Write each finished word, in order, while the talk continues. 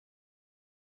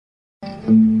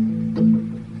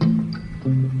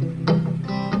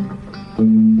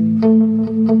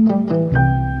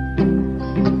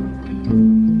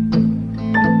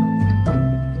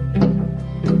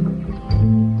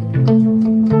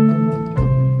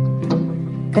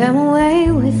Come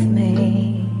away with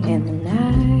me in the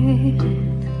night.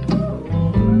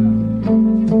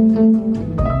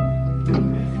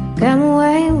 Come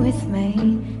away with me,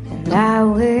 and I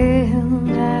will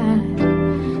write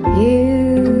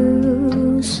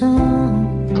you a song.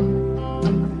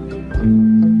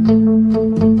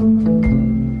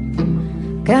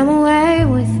 Come away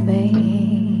with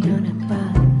me on a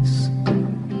bus.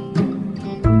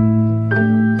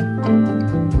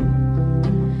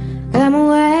 Come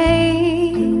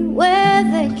away where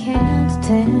they can't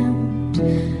tempt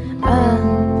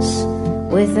us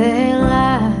with their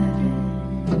lies.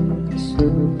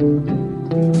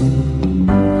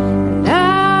 And I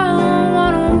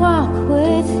wanna walk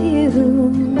with you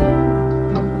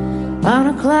on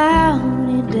a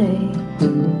cloudy day,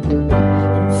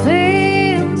 in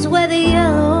fields where the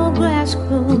yellow grass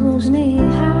grows knee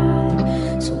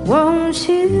high. So won't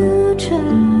you try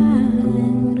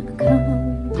to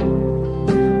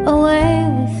come away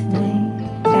with me,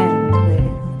 and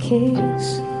we'll kiss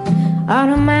on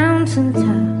a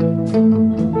mountaintop.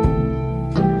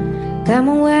 Come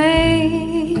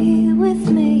away with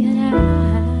me, and I'll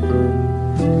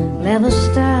never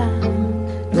stop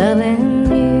loving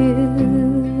you.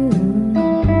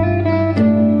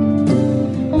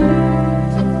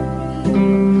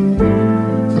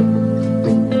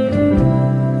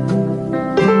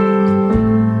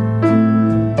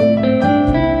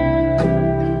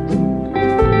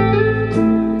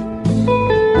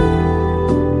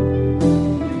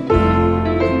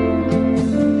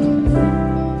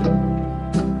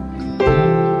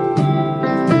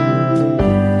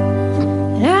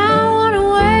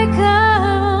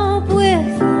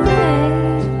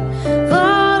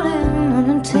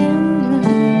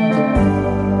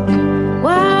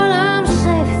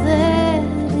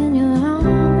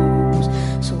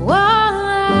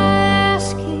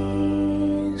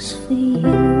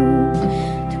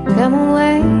 Come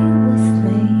away with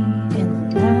me in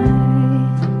the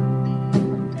night.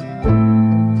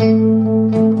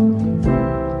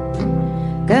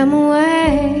 Come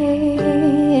away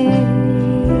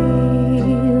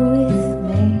with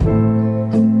me.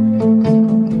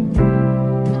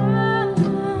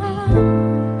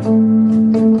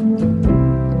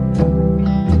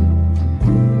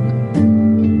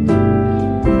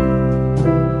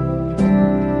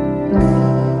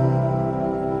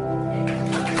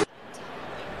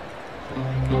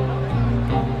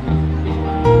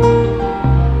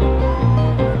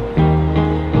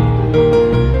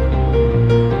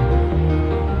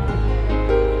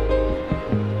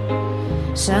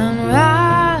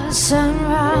 Sunrise,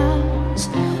 sunrise,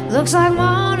 looks like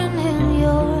morning in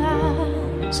your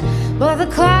eyes, but the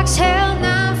clock's held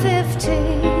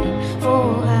 9:15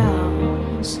 for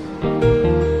hours.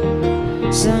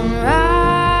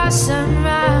 Sunrise,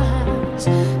 sunrise,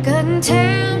 couldn't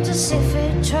tempt us if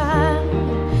it tried,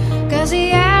 'cause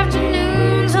the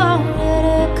afternoon's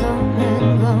already come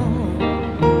and gone.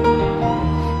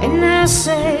 And I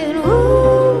said, ooh,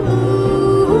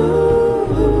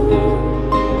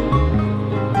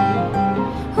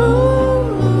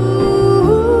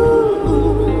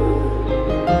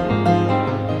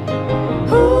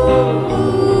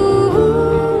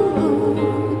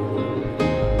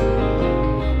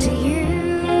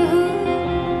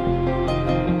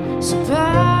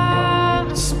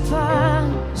 surprise,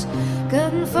 surprise,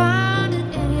 couldn't find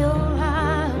it in your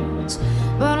eyes,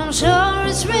 but I'm sure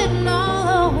it's written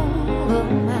all over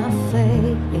my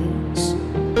face.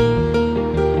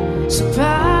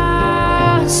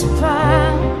 Surprise,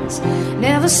 surprise,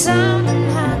 never something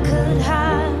I could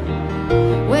hide.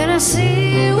 When I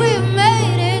see we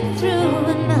made it through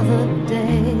another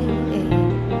day,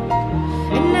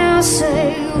 and I'll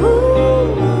say, ooh,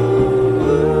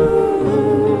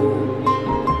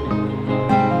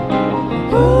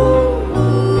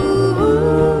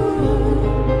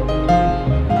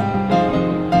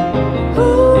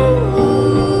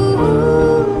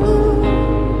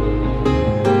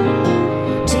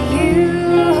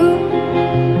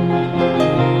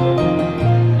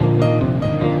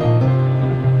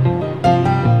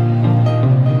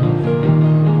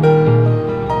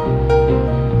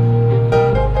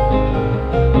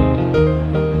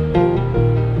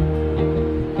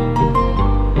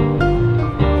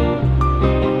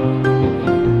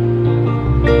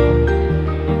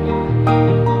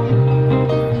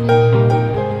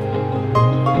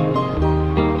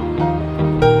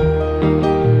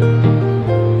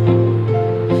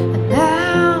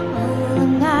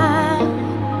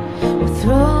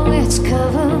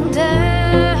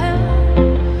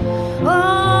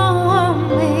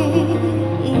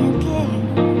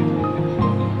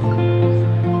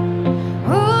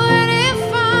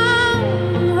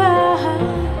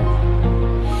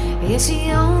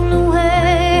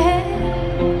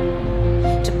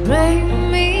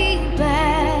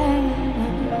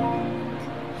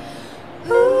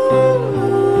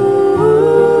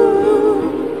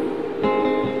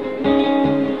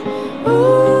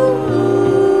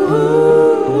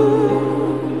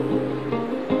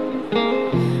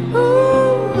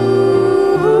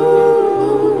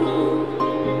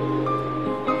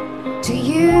 to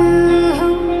you.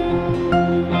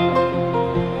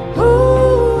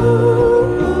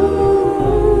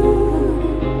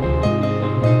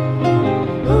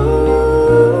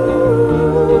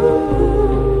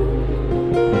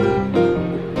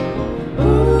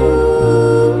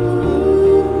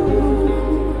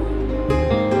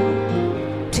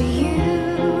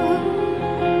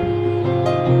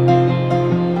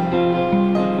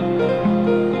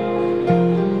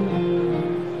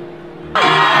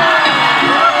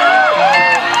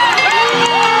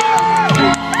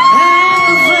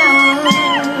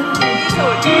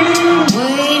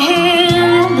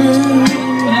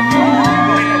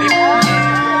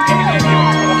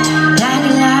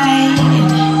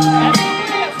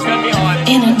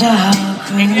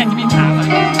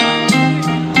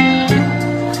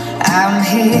 I'm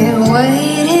here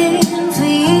waiting for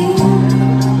you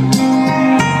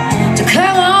to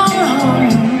come on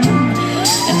home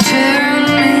and turn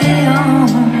me on.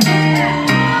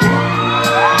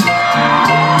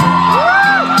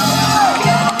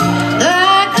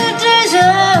 Like a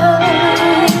desert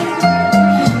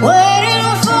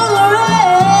waiting for the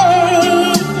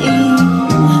rain,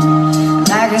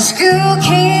 like a school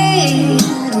kid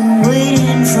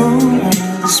waiting for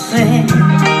the spring.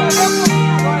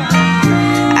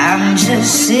 I'm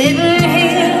just sitting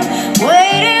here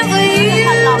waiting for you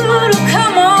to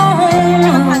come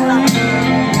on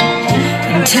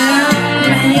and turn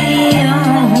me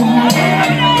on.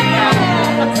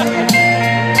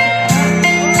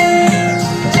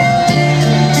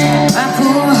 My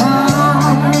poor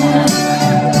heart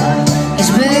has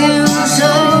been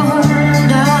so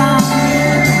down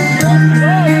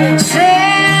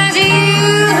since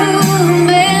you've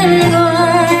been gone.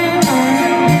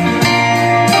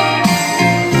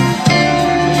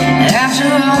 After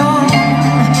all,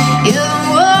 you're the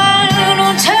one who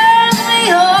turns me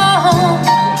on.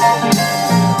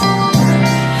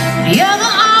 You're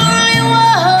the only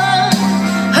one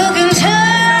who can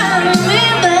turn me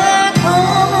back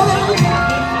home.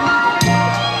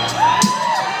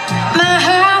 My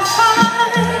heart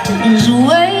is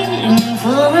waiting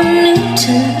for a new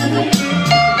turn.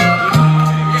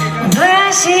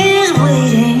 Glass is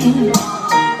waiting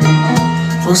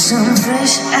for some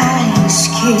fresh ice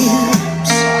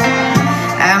cubes.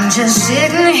 I'm just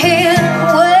sitting here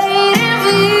waiting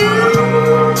for you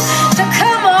to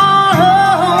come on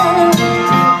home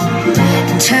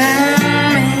and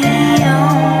turn me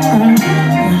on.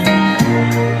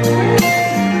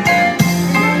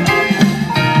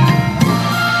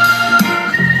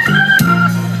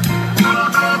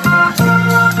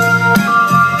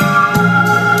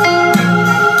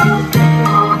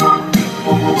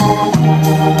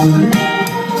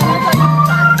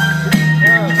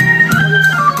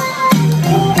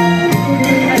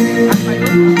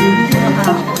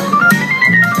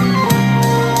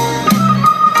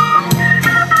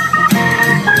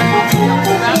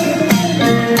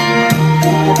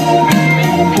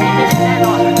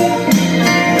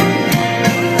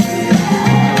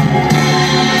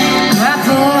 My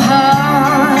poor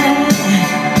heart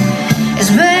has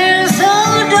been so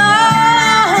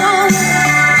dark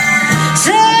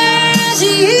since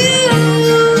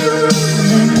you've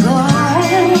been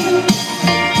gone.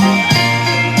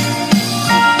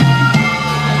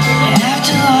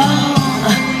 After all,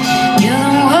 you're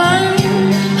the one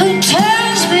who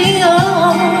turns me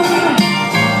on.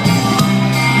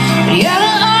 You're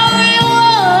the only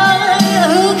one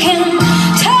who can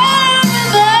turn me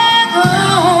back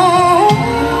home.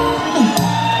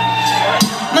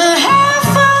 My heart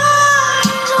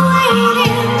is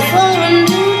waiting for a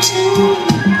new tune.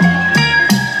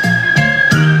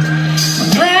 My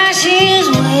glass is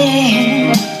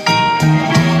waiting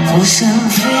for some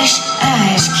fresh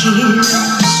ice cubes.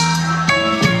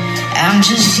 I'm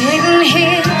just sitting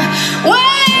here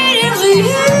waiting for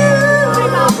you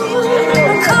to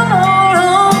come on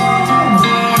home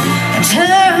and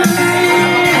turn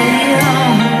me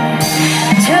on,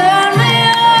 turn me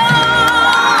on.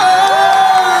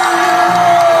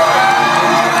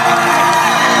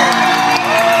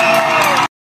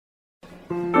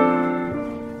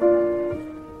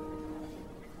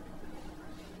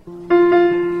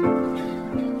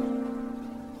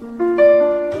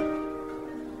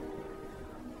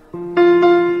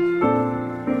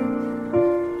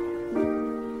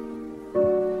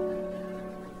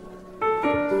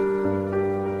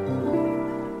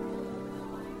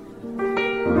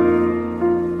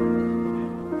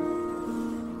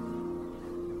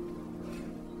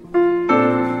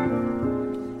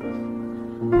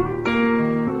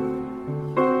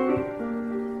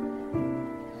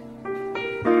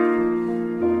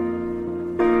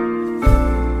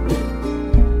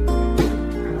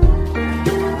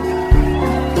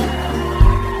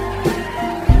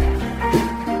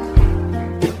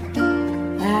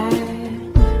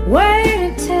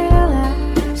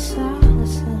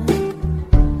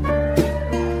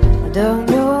 don't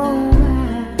know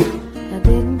why I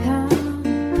didn't come.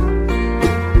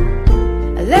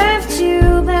 I left you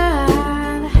by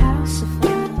the house of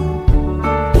fun.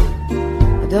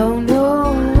 I don't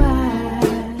know why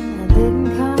I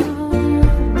didn't come.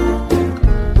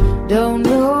 Don't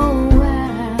know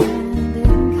why I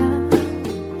didn't come.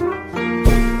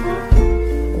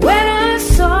 When I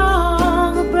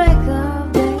saw the break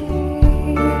of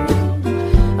day,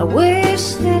 I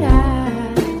wish that I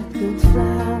could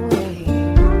fly away.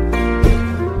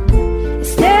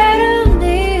 Instead of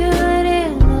kneeling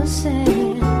in the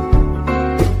sand,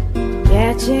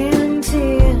 catching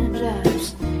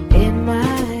teardrops in my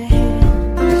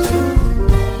hands.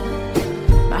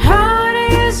 My heart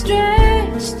is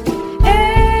dressed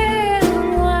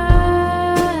in wine,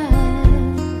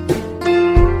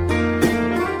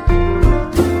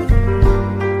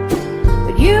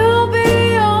 but you'll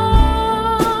be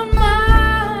on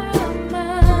my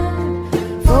mind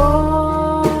forever.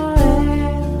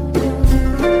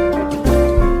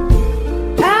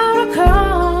 Out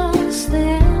across the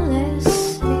endless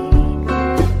sea,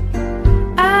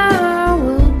 I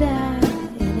would die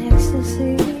in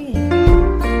ecstasy.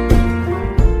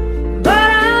 But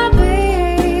I'll be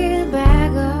a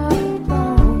bag of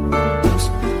bones,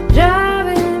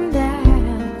 driving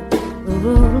down the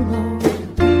road alone.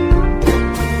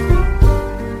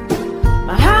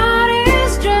 My heart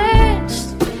is drenched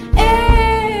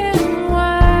in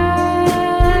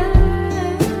wine,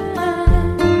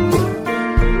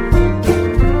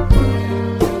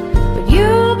 but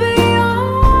you'll be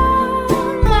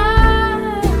on my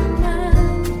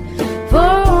mind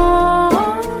forever.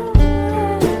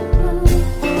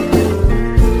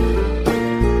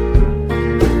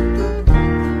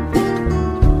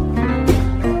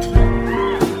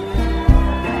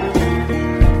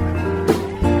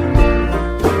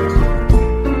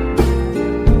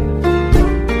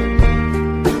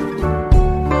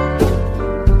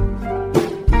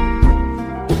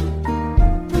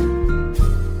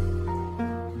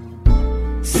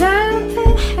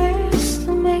 Something has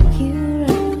to make you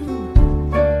run.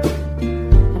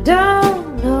 I don't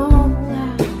know why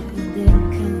you didn't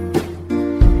come.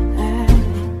 I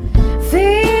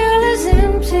feel as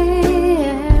empty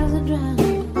as a drum.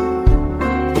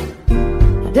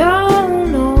 I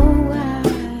don't know why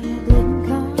you didn't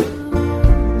come.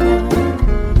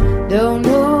 Don't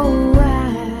know why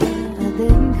I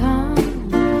didn't come.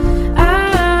 I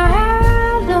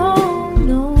don't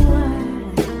know why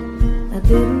I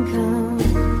didn't come.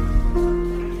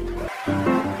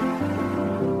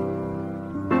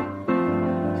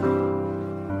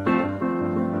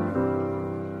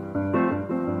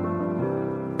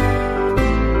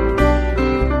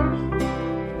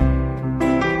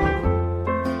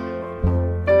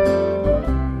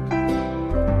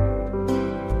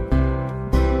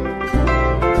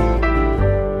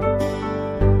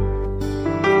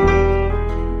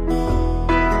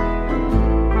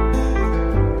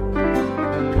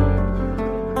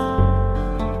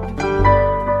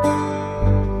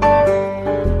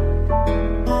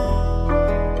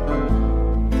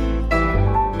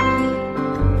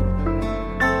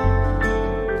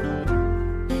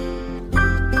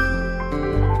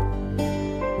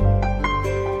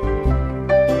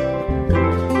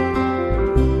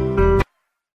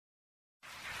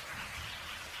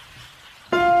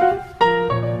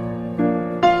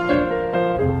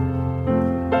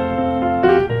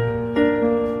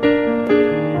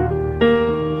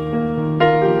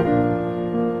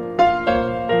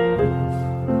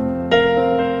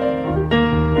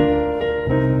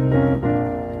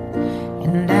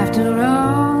 And after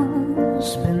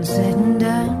all's been said and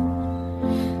done,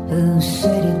 who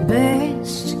said it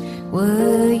best?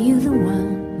 Were you the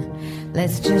one?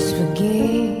 Let's just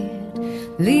forget,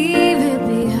 leave it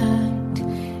behind,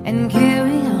 and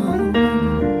carry on.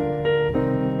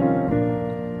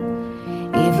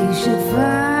 If you should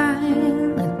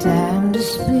find the time to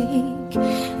speak,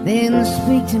 then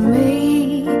speak to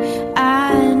me.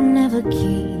 I never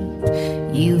keep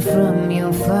you from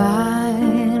your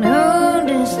final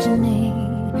destiny,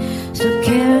 so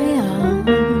carry on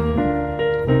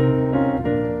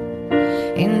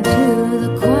into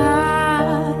the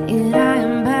quiet. I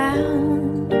am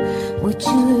bound. What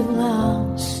you have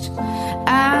lost,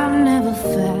 I've never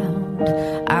found.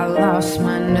 I lost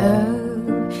my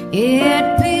nerve,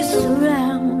 yet peace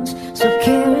surrounds, so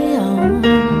carry on.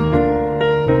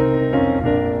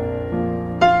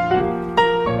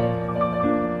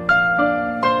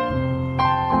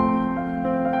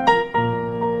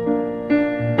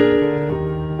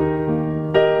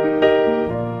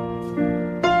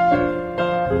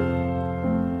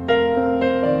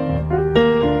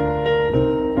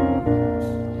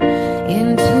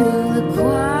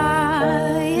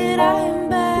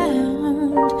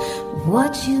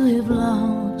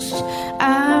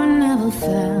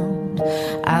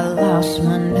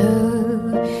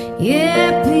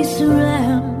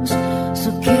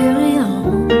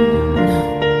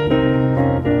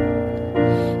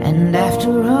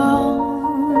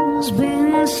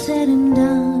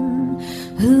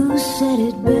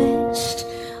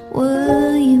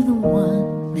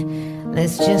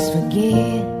 Let's just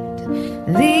forget,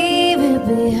 leave it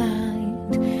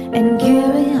behind and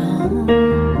carry on.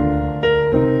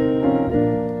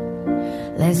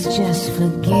 Let's just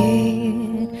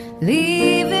forget,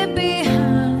 leave it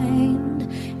behind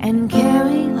and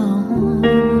carry on.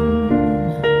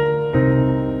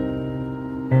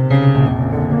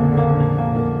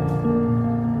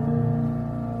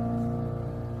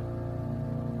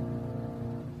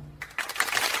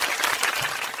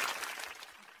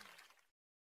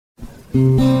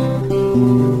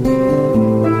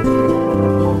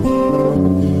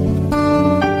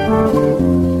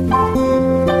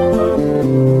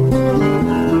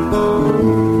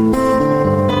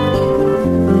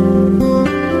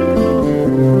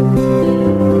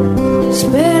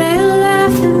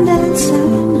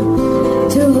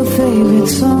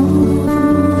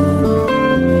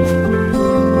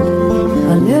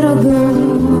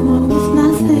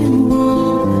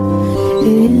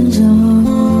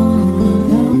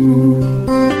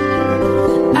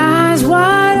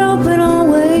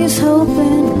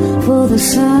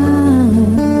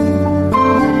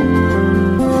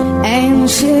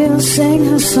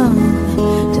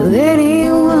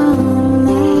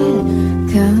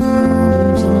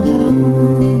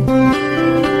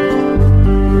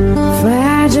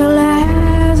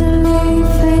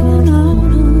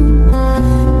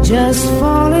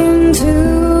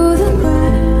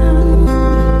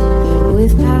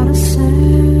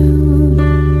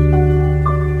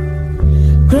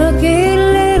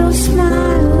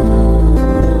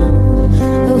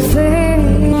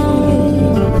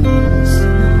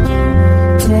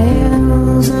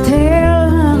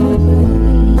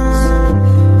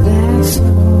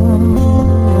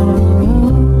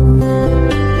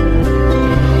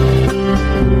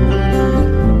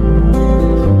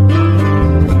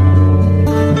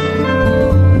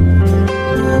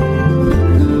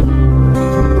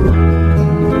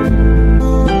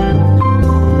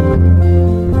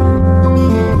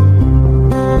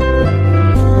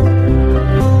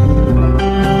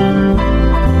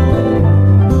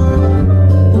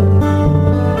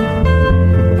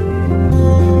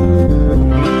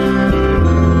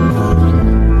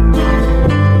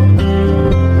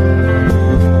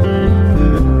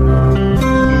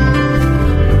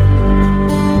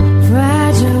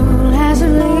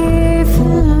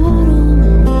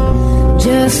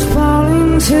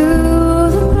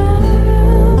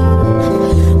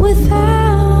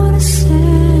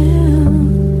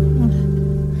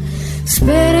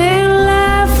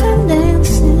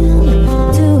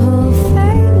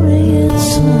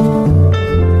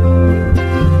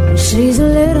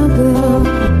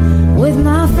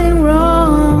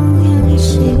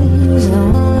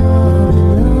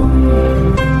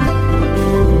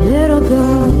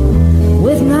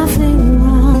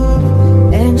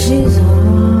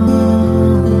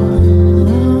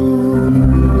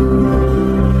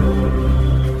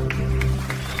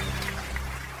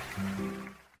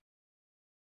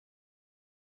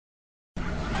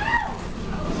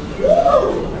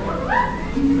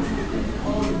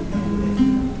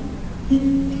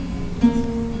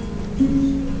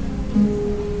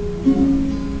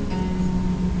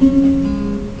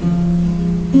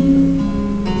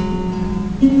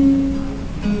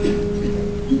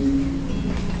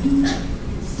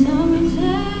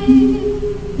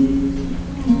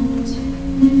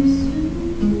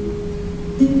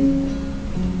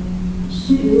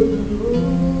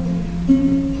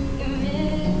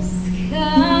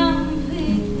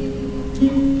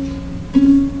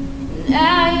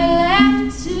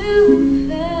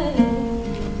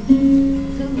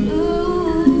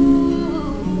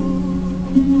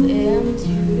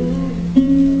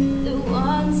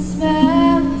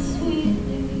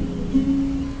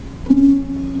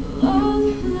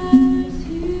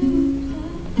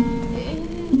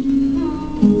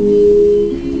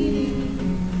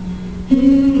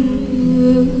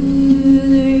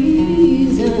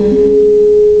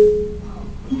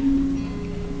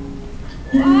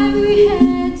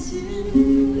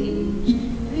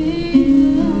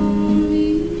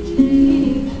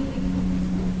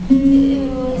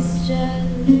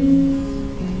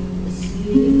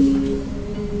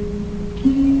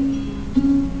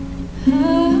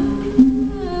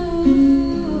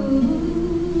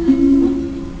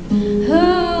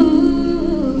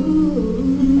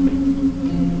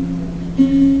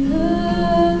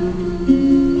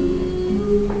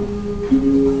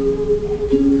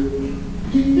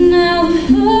 Now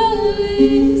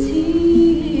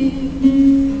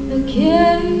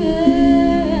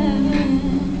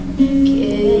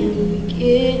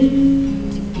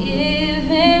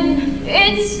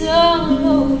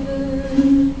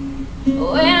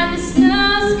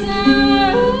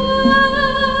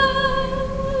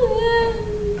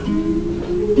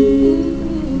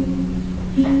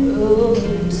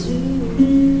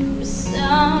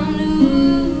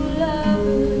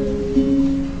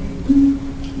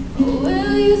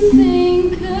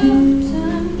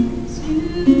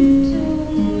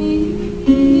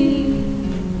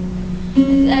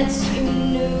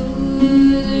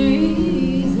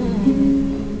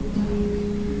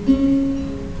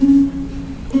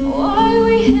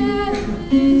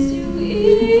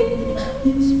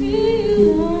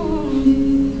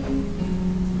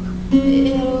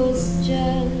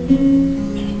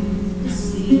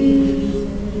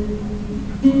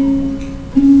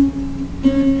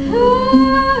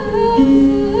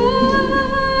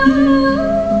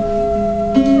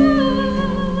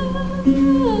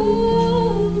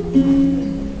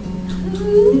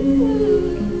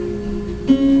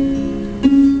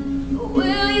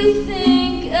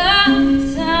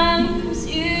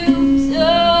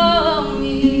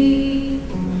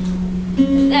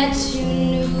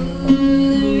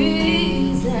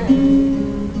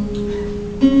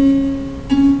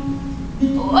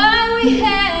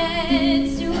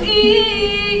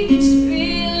weeks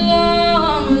feel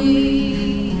lonely.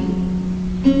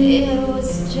 It was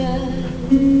just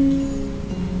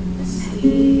the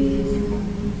season.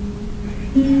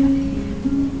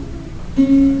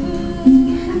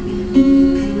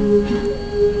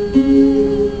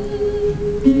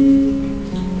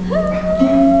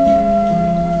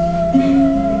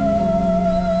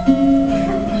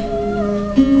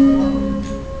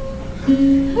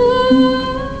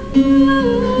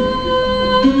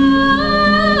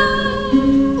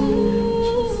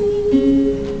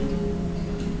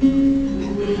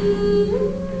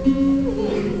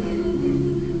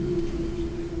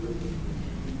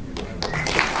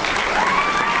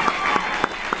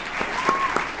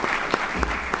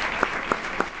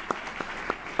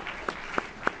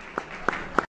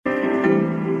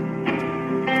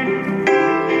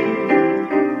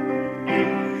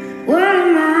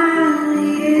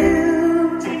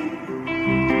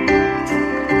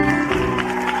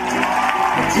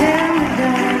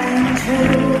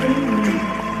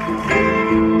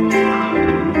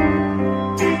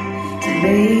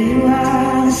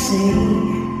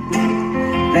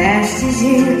 Fast as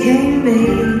you can be,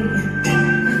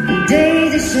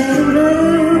 days are so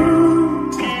blue.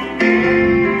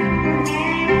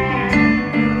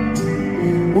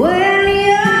 When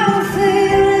you're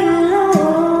feeling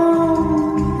alone,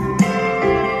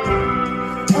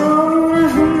 oh,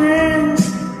 how else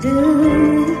do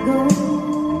you go?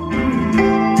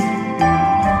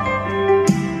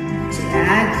 So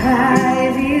I'd cry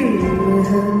if you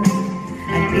were,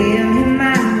 I'd give you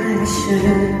my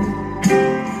shirt.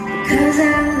 'Cause I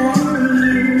love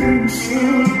you so.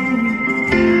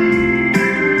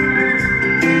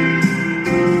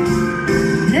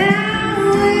 Now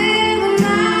if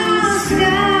my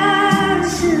sky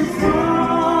should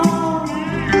fall,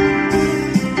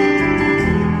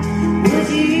 would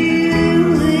you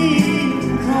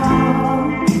even call?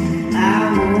 I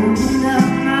open up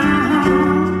my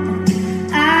heart,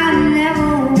 I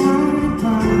never want to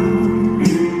part,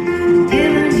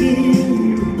 giving you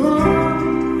the ball.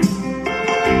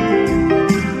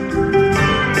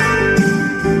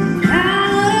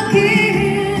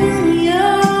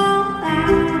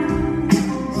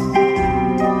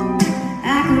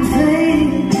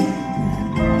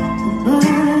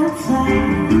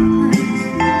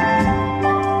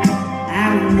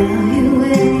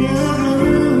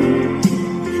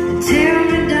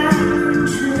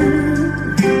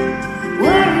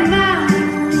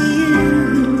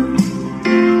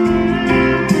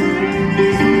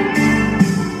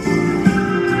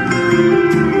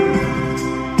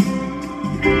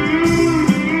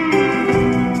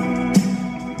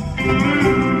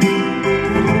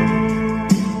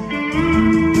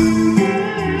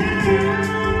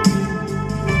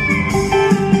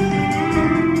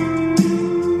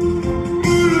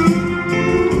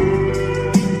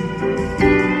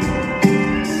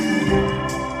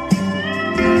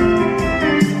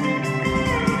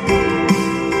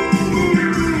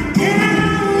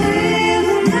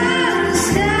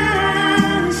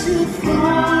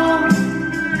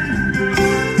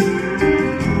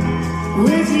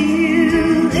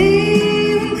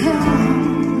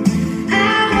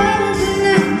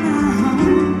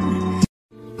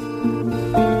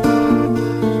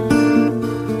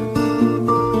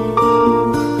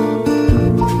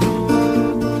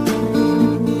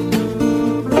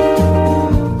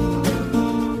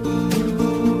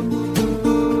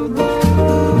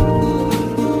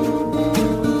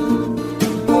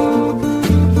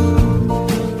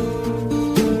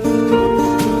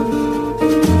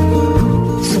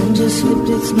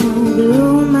 It's no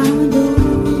below my door,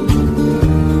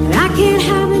 and I can't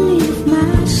have beneath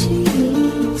my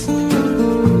sheets.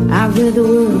 I've read the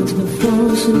words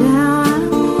before, so now I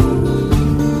know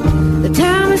the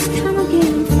time has come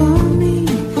again for me,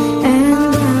 and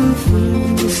I'm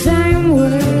feeling the same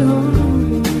way all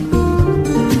over,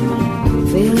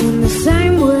 feeling the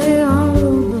same way all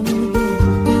over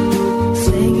again,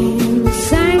 singing the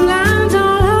same lines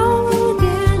all over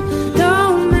again, no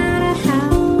matter how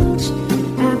much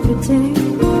I pretend.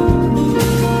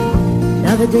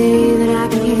 Another day that I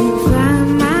can't find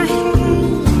my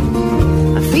head,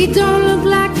 my feet don't look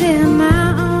like they're my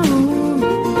own.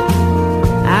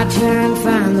 I try and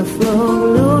find the floor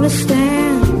below to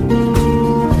stand.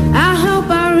 I hope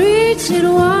I reach it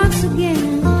once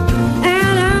again,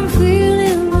 and I'm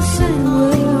feeling the same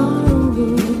way all over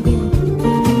again,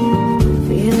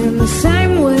 feeling the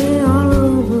same way all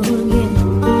over again,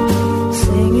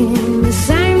 singing the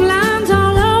same lines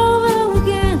all over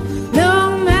again, no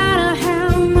matter how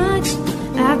much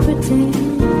I pretend.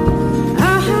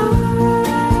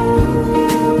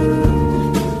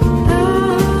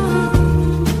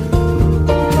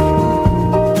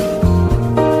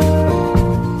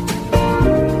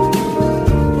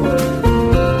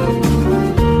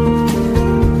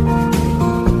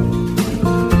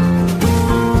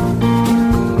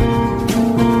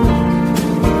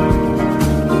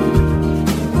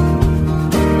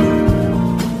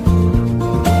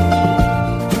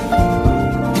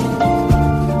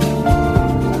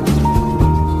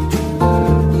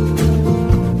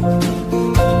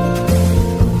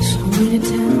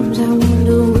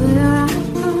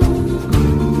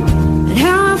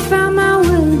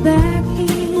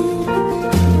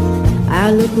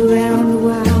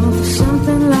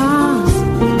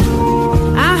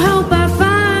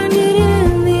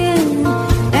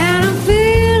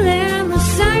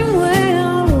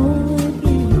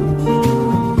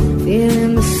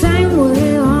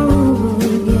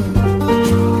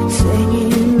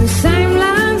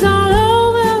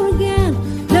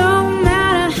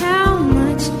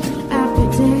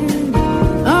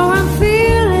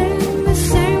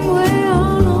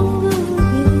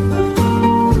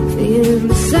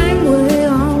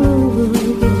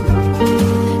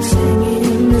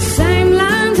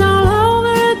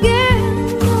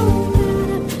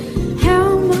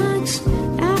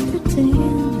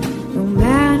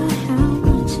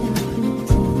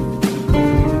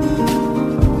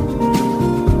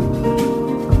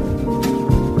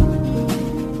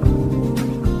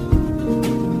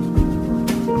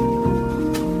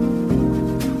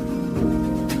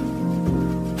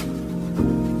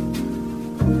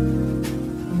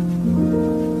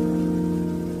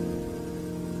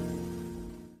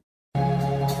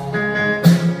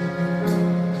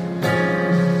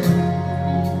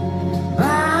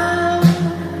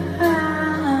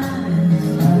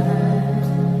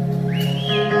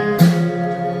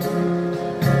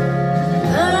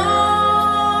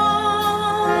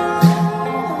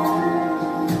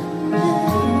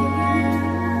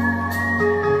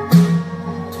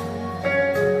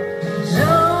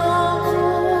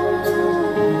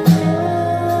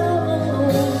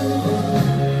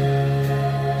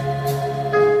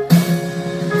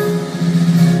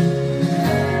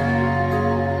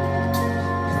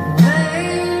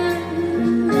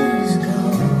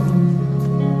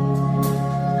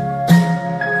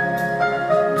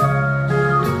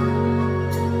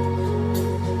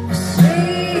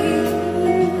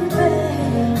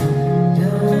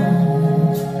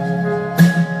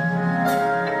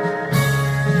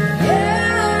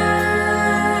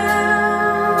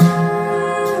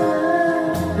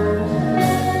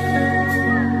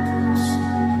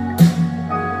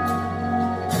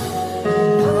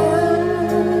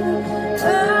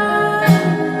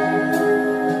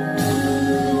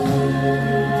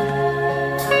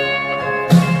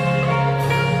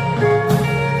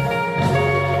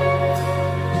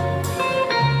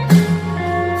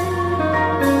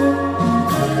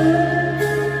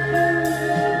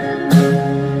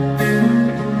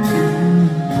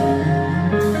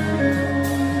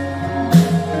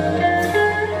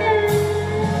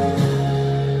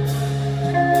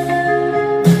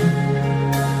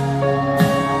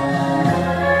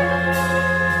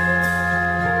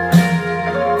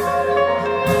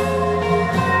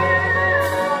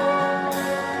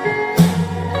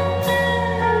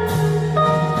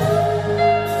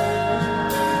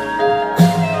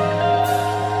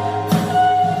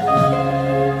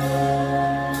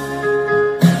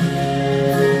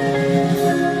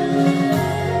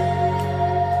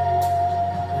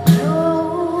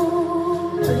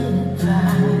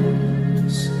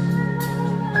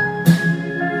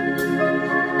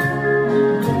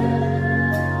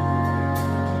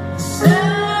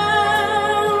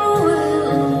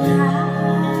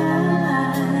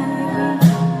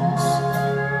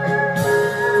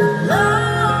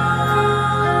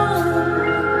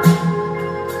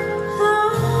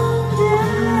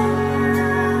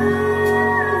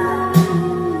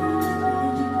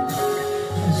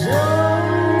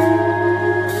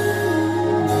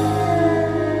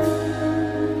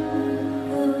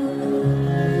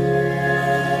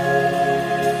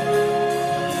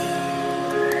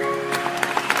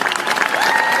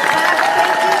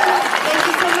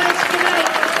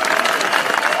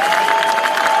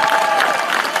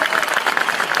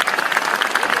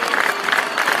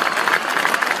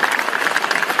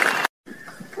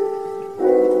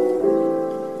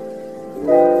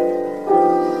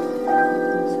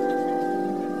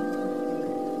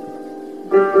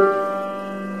 It's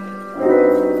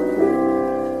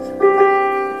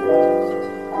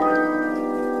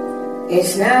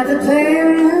not the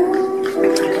pale moon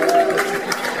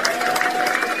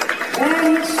that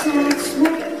excites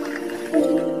me,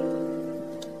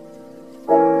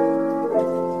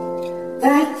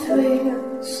 that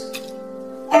thrills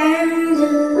and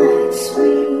delights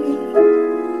me.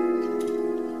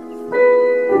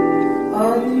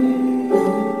 Oh no,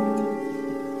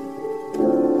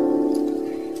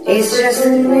 it's just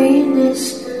the nearness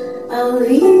of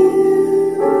you.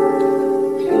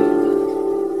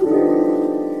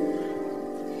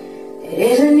 It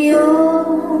isn't your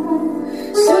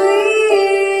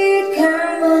sweet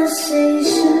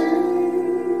conversation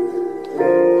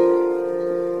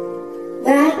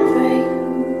that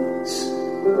brings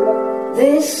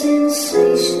this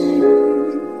sensation.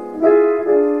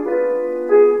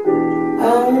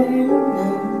 Oh no,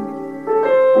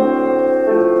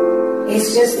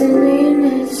 it's just the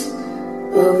nearness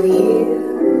of you.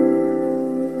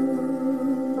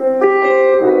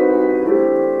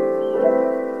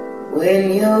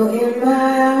 When you're in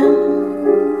my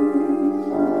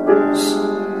arms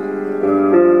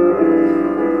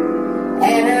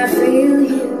and I feel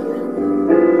you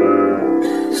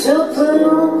so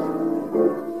close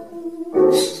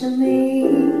to me,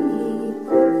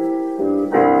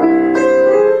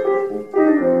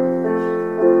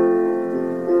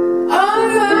 all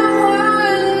my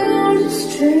wildest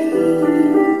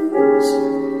dreams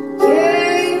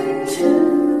came true.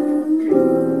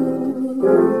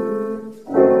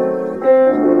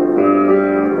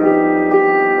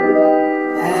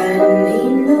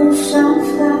 Some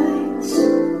flights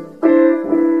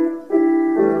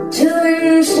to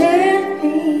enchant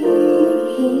me.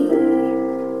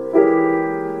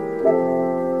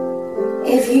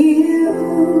 If you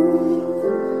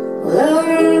will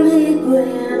only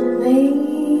grant me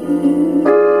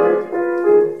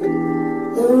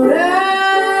the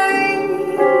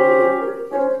right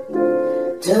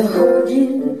to hold you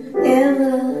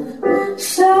ever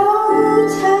so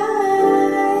tight.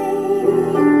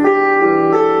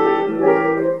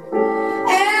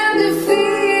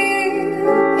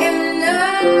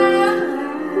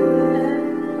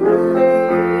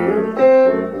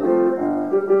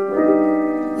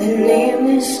 The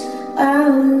nearness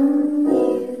of you.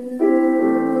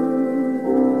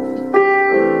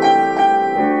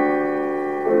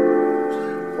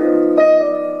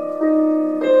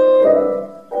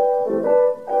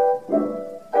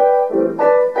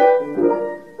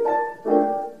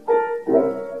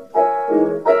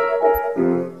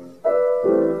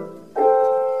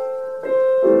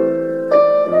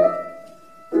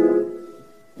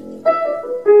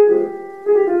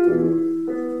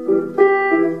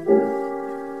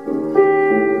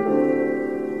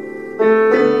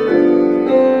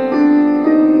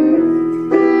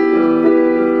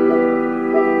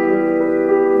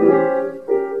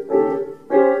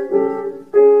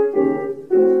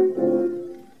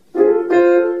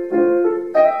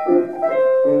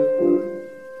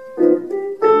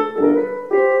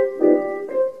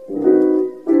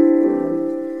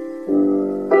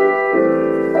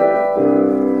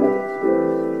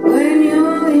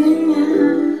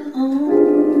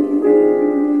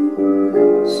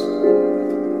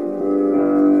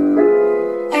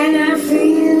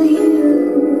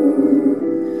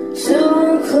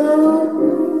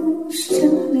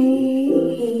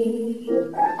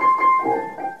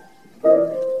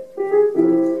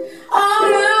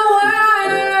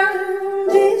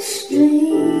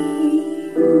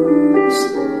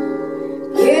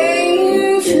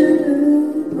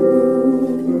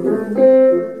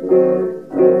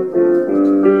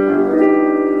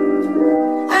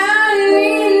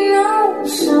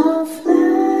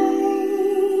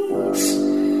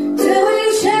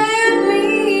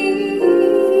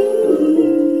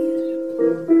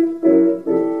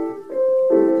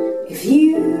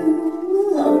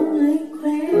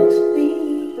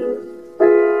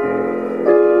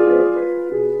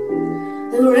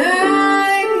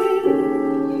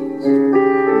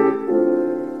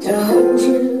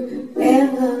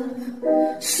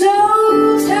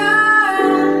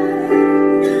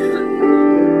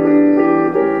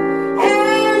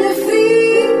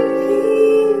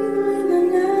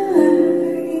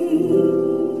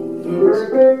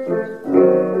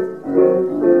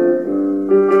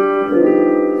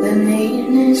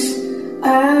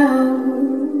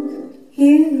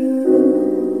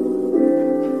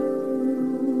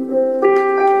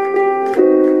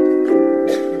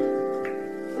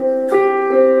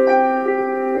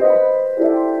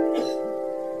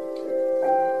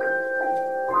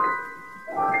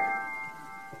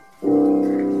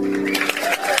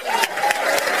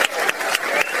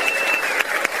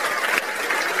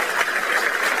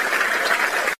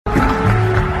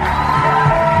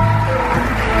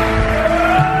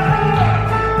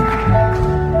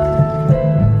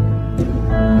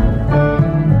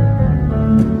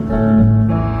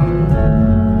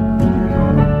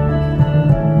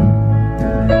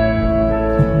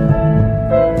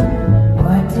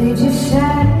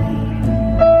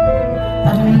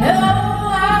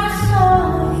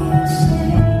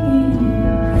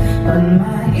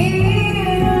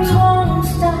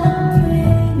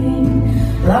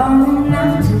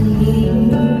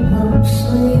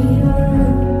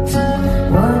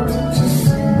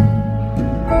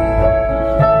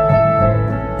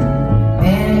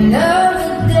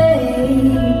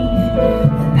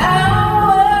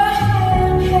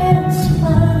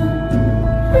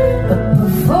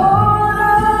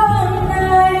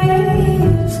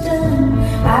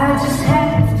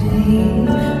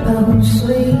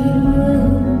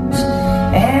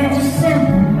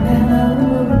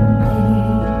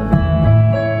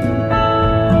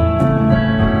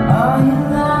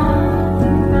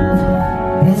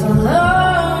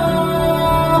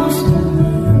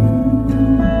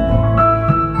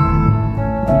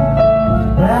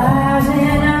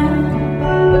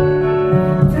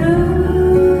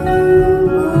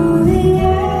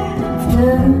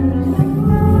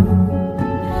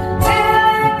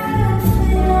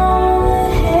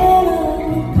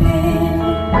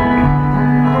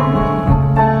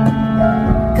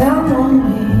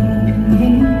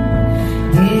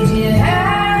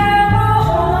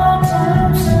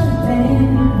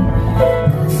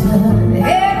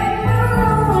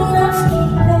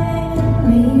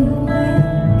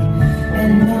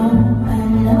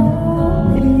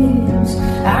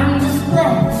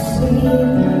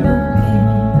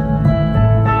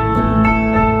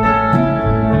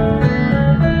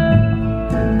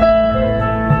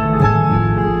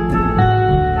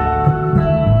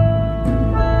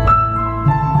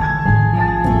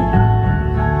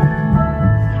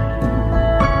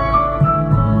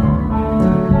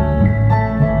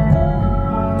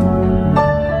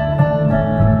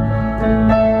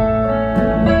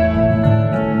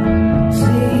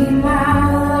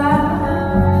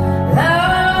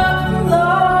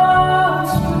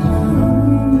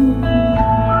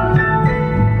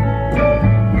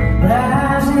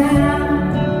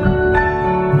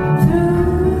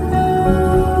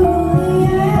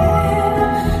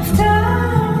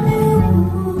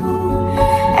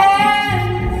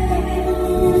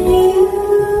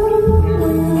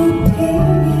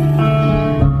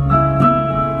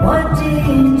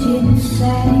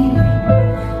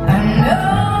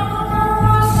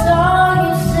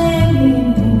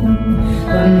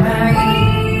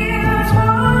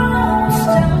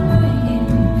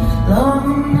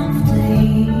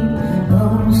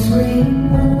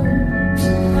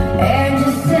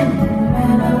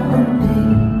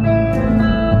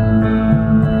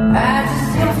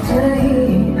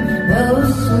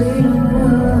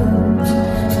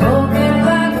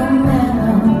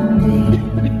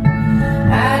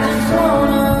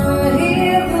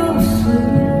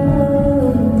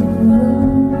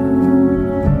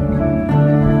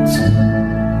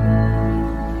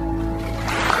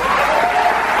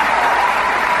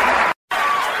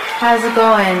 How's it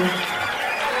going?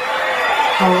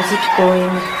 How's it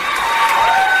going?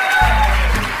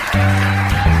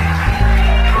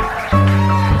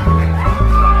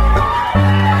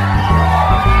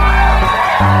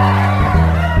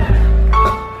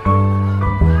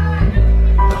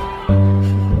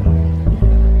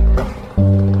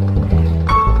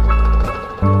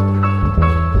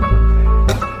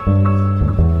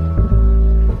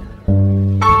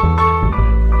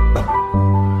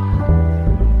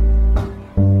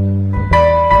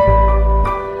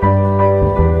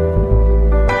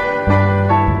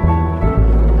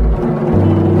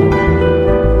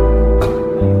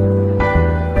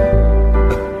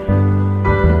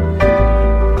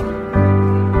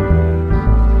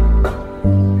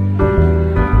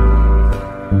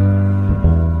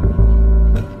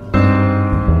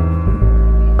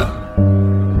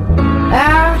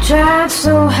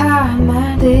 So hard,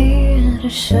 my dear, to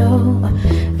show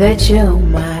that you're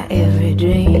my every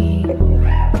dream.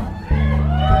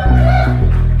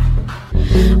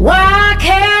 Why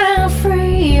can't I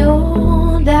free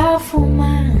your doubtful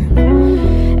mind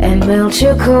and melt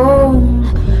your cold,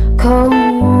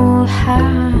 cold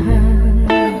heart?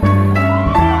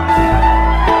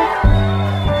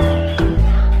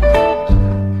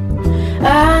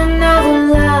 Another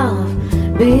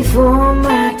love before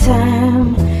my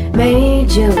time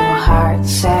made your heart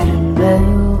sad and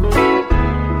blue,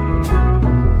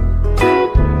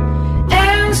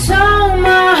 and so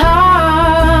my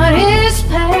heart is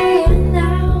paying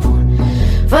now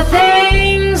for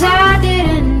things I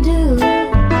didn't do.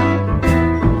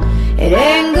 It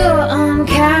ain't good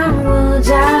unkind words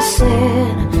I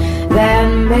said that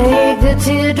make the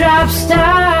teardrops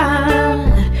start.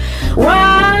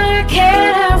 Why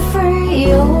can't I free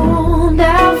your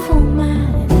doubtful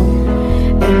mind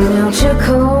and melt your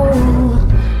cold,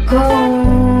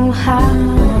 cold heart?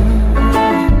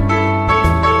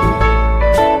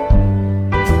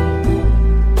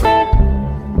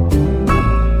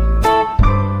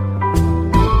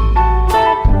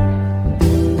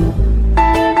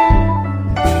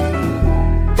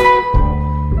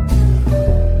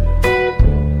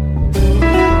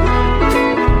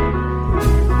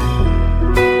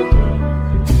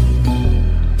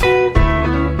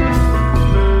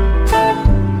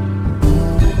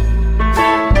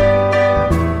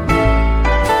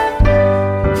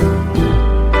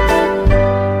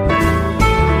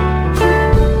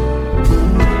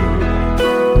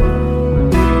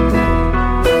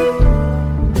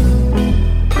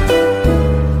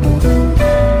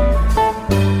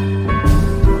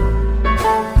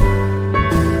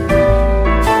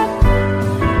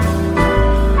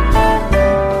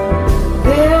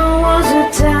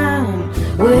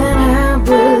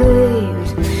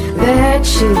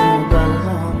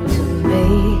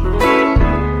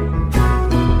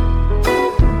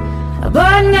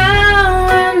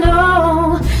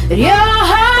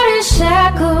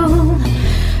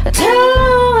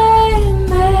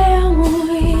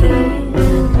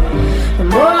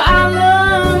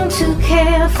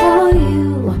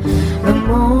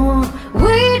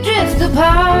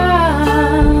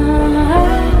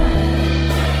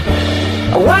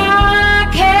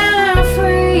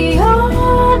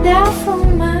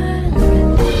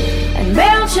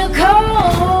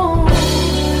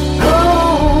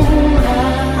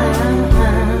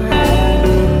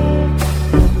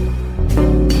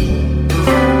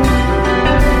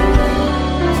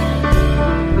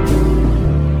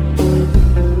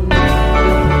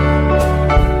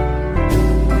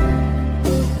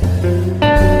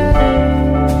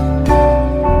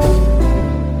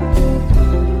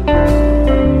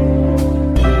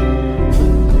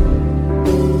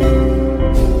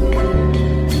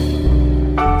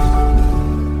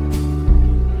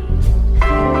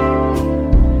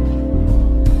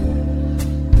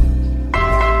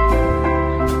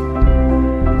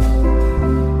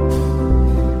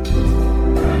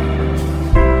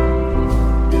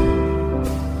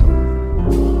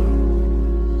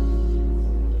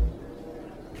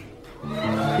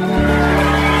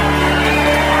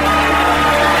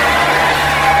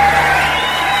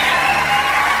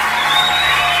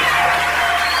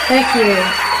 Thank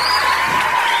you.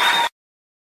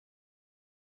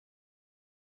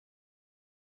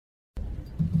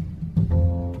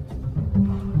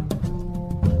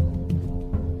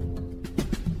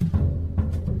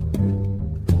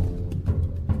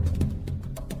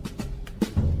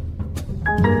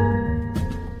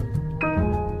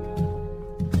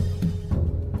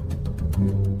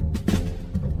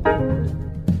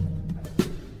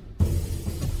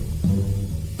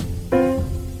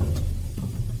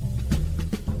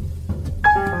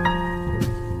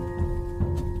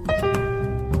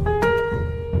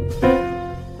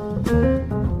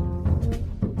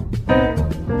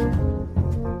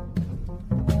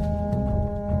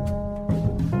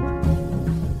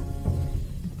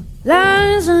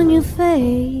 lines on your face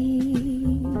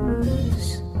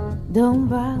don't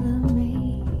bother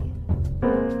me.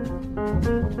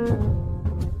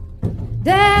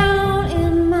 Down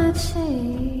in my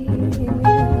chair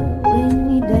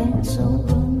when you dance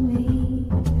over me,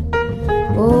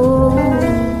 oh,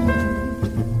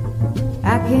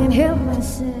 I can't help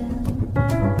myself.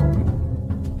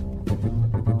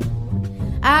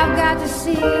 I've got to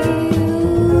see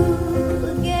you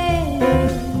again.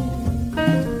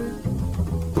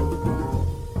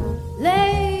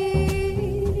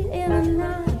 Late in the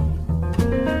night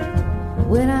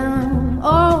when I'm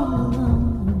all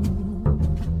alone,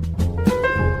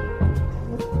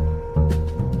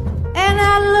 and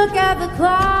I look at the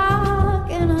clock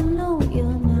and I know you're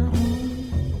not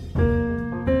home.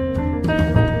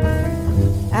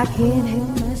 I can't help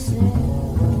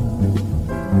myself.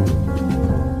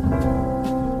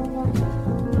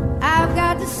 I've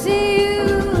got to see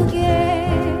you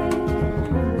again.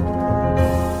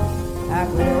 I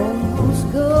could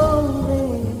almost go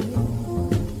there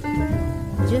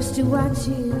just to watch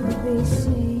you be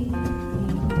seen.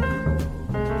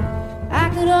 I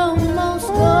could almost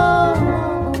go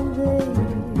there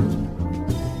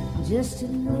just to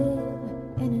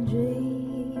live in a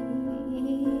dream.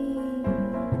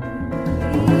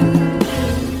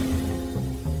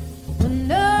 But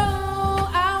no,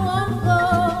 I won't go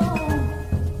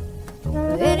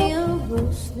any of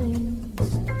those things.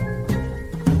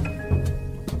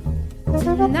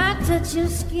 To not touch your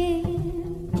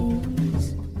skin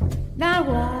is not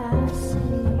what I say.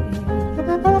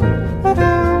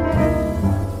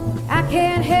 I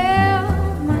can't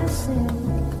help myself.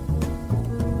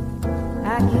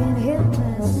 I can't help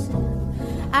myself.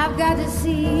 I've got to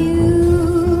see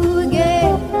you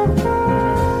again.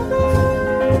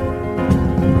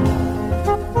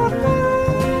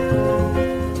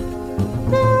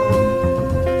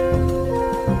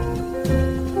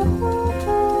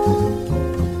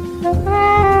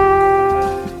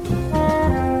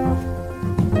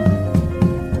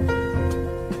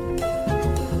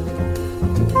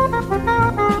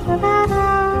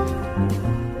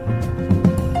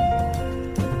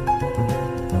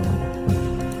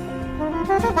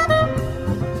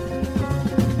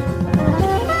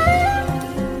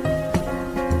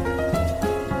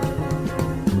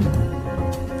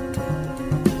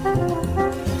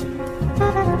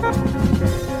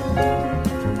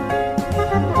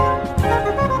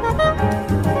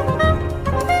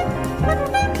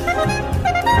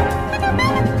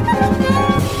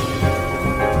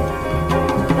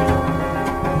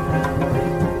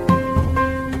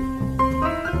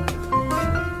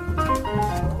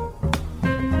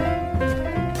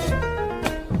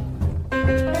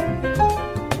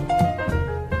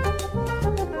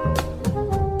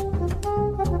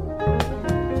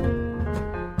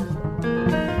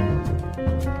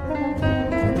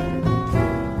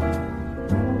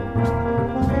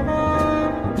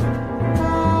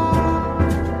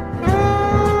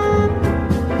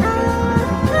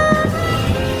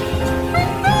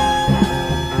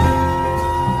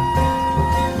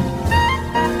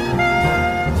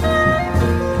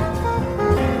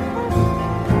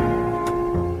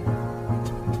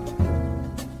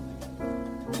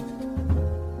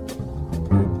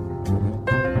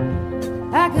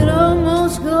 I could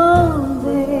almost go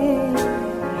there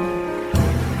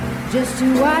just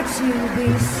to watch you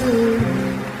be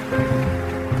seen.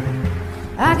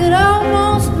 I could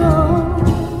almost go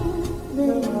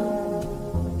there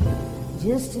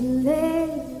just to live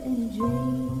in a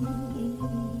dream.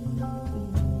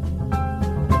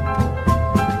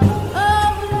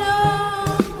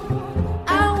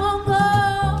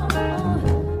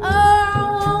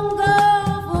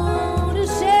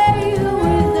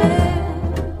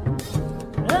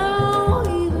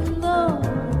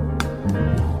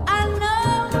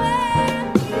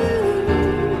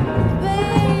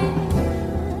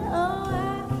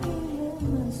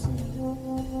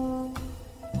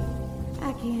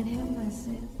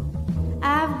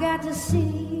 I've got to see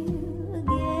you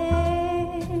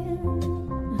again.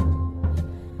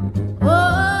 Oh,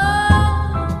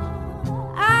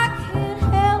 I can't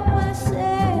help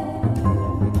myself.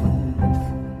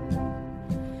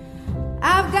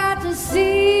 I've got to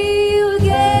see you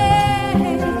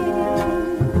again.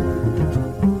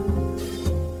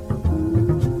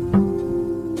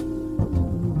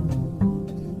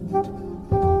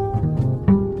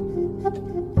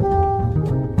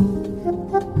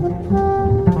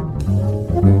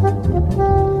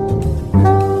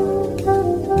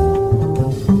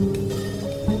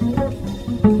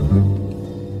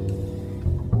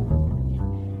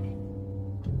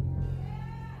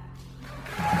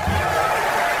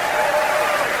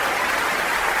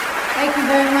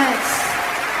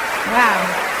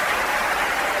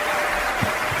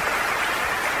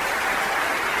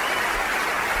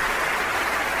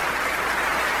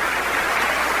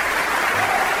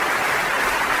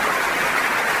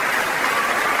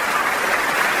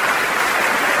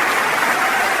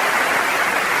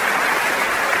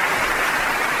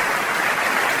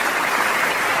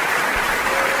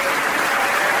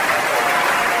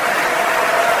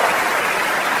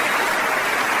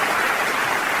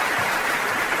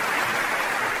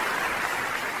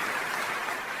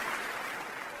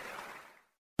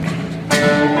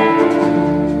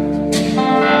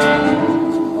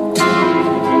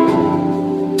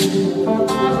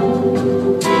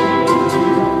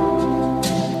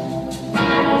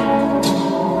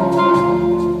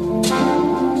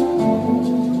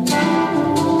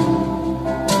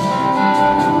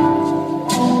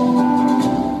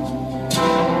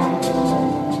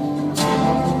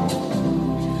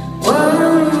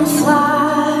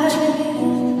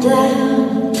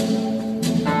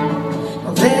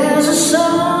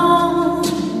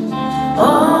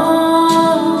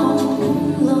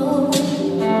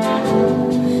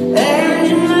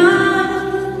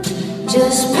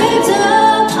 just picked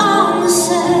up on the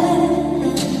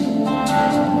sand.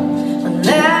 And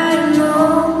now you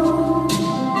know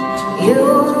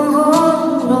you're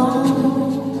wrong.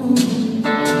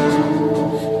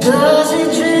 'Cause it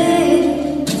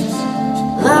drifts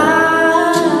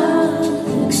like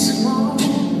smoke,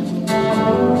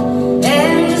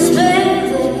 and it's been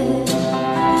there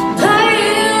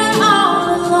playing all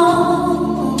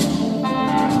along.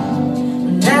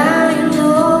 Now you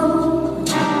know,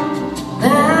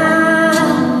 now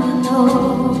you know.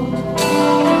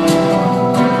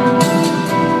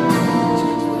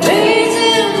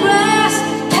 Raising grass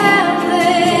have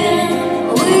been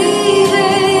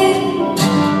weaving,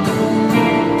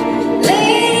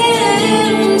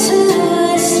 leading into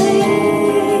a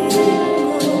single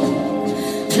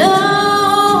note.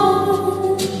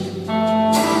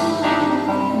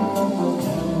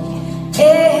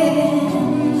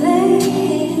 In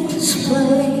this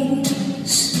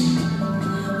place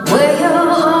where your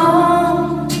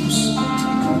arms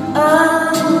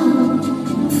unfold,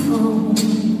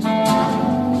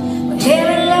 here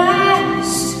at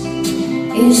last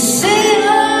you see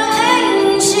an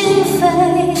ancient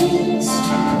face.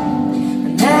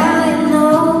 Now you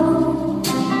know,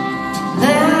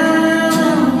 now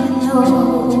you know.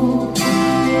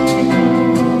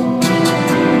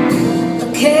 The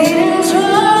cadence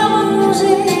rolls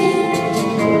in,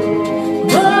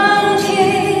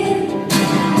 broken,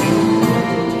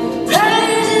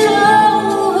 plays it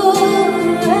over and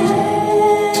then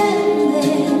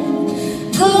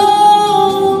goes.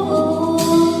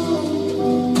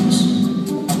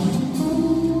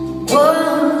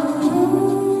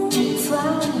 Won't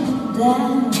find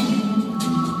out.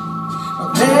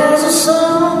 Well, there's a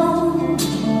song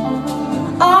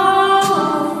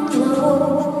on the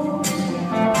road,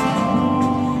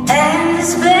 and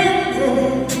it's been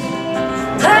there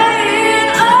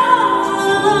playing all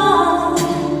along.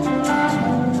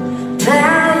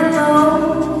 Now you know,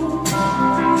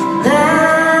 now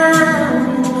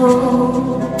you know.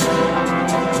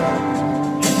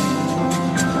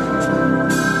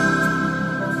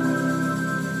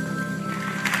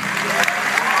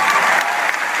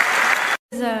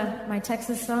 This is my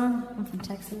Texas song. I'm from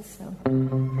Texas, so.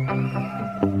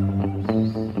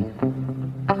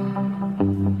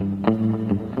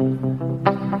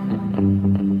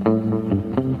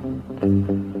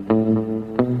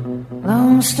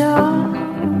 Lone Star,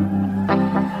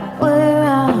 where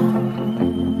are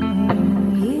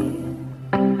you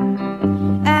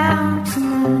out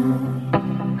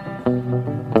tonight?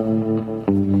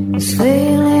 This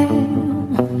feeling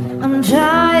I'm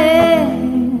trying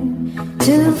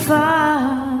to find.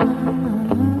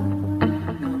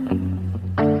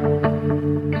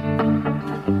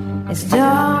 It's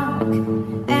dark,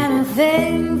 and I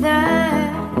think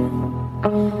that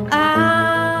I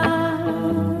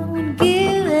would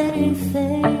give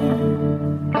anything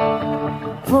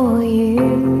for you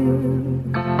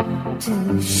to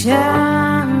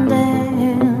shine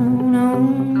down on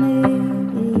me.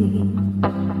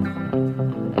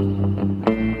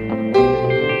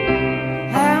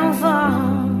 How far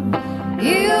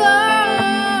you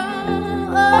are,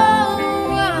 oh,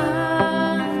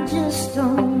 I just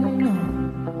don't know.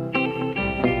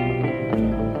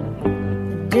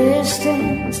 The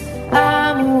distance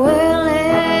I'm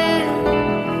willing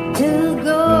to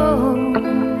go.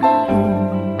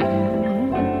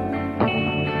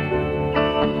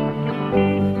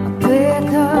 I pick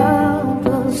up a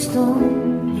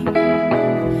stone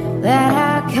that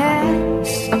I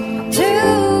cast to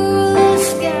the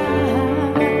sky.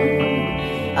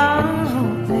 I'm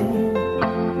hoping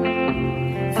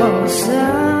for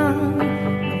some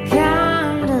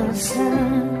kind of sign.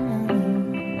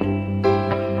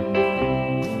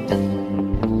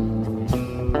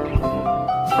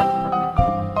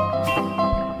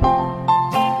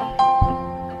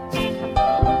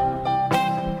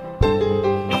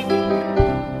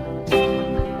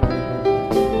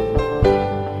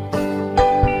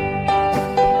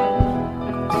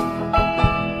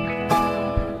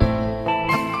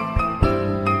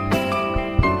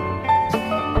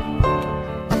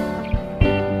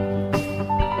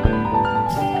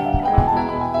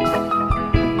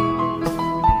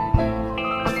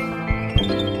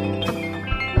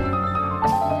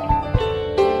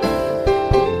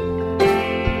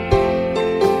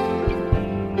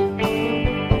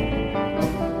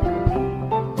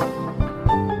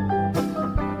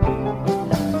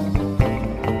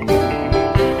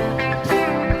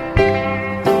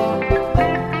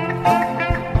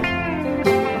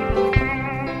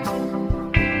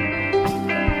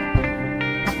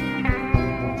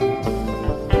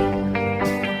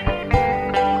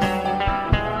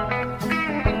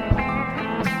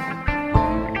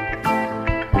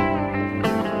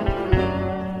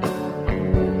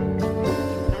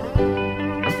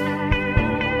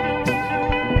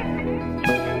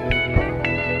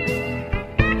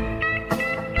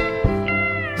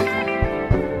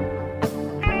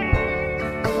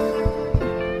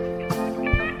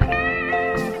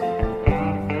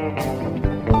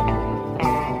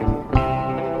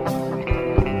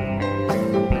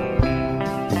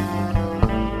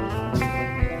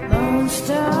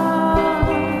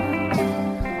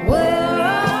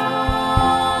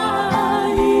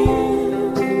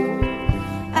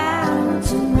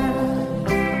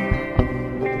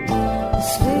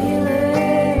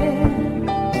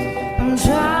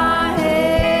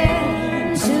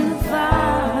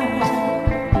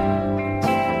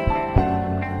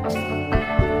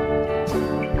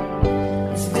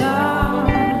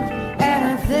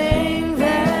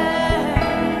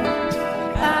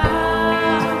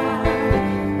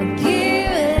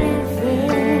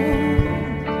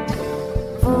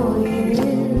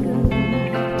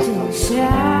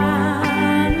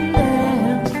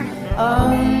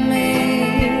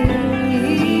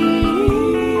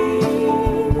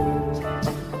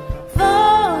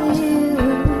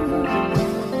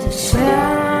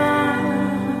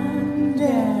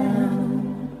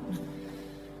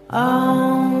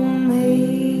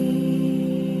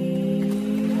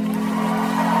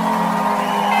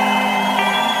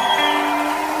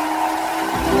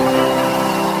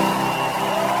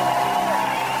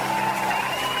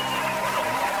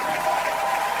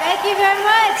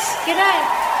 Good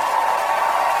night.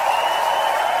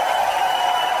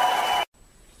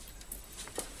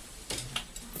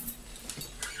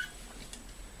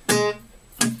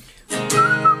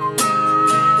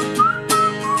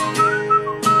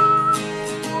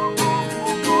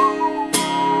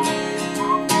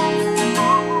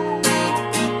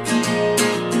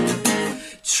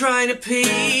 Trying to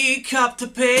pick up the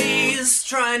pace,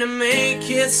 trying to make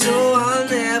it so I'll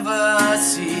never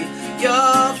see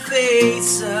your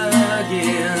face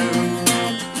again.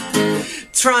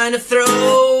 Trying to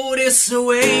throw this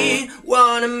away,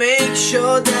 wanna make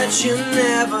sure that you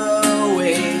never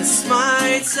waste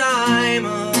my time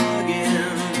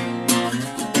again.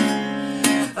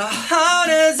 How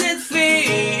does it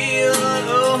feel?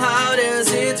 Oh, how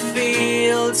does it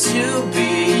feel to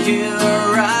be here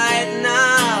right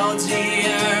now,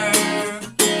 dear?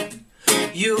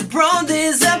 You brought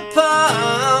this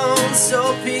upon,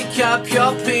 so pick up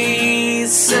your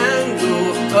piece and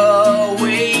go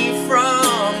away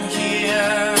from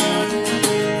here.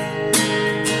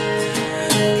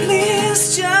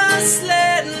 Please just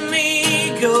let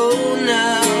me go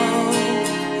now.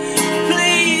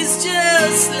 Please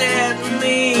just let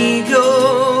me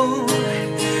go.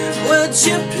 Would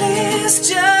you please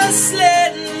just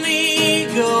let me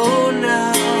go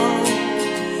now?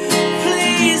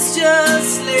 Please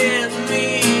just let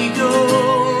me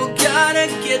go. Gotta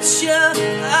get you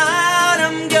out,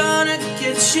 I'm gonna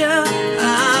get you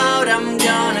out, I'm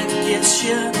gonna get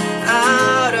you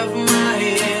out of my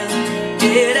head.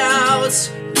 Get out,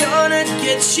 gonna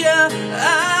get you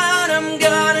out, I'm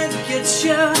gonna get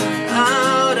you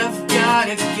out, I've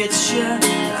gotta get you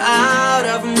out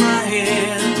of my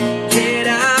head. Get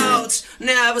out,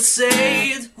 never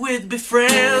said we'd be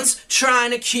friends,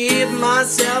 trying to keep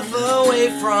myself away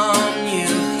from you,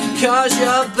 'cause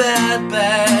you're bad,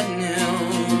 bad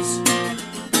news.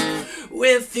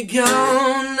 With you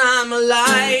gone, I'm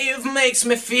alive, makes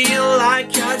me feel like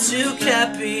I took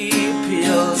happy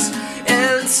pills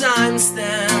and time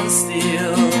stands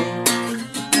still.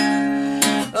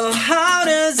 Oh, how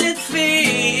does it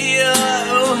feel?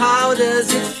 Oh, how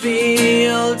does it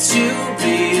feel to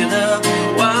be the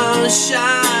one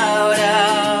shout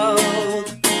out?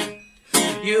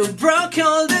 You broke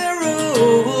all the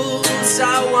rules,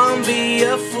 I won't be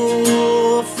a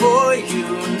fool for you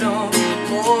no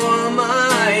more,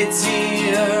 my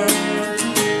dear.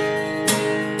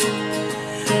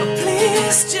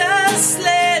 Please just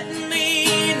let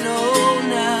me know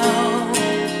now.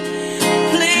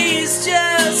 Please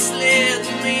just let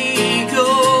me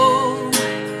go.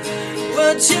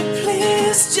 Would you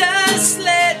please just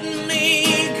let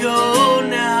me go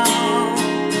now?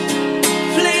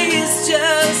 Please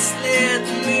just let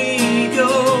me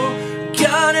go.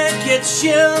 Gonna get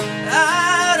you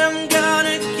out, I'm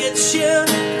gonna get you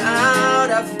out,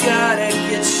 I've gotta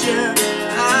get you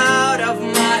out of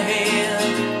my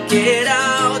head. Get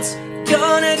out,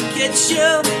 gonna get you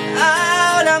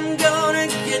out, I'm gonna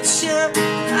get you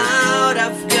out,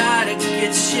 I've gotta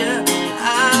get you